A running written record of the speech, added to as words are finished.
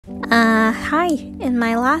Hi. In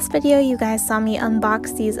my last video, you guys saw me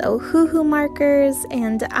unbox these Ohuhu markers,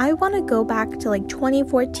 and I want to go back to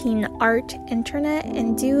 2014 art internet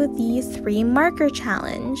and do the 3 marker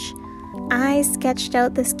challenge. I sketched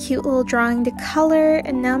out this cute little drawing to color,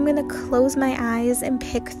 and now I'm going to close my eyes and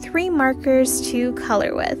pick 3 markers to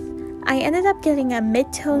color with. I ended up getting a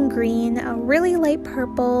mid-tone green, a really light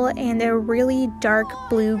purple, and a really dark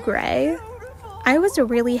blue-gray. I was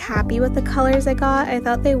really happy with the colors I got. I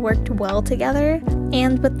thought they worked well together,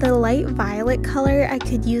 and with the light violet color, I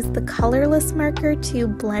could use the colorless marker to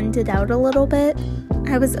blend it out a little bit.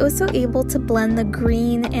 I was also able to blend the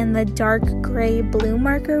green and the dark gray blue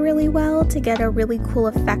marker really well to get a really cool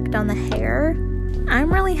effect on the hair.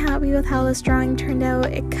 I'm really happy with how this drawing turned out.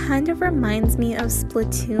 It kind of reminds me of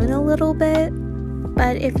Splatoon a little bit.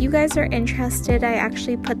 But if you guys are interested, I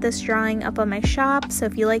actually put this drawing up on my shop, so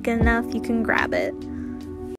if you like it enough, you can grab it.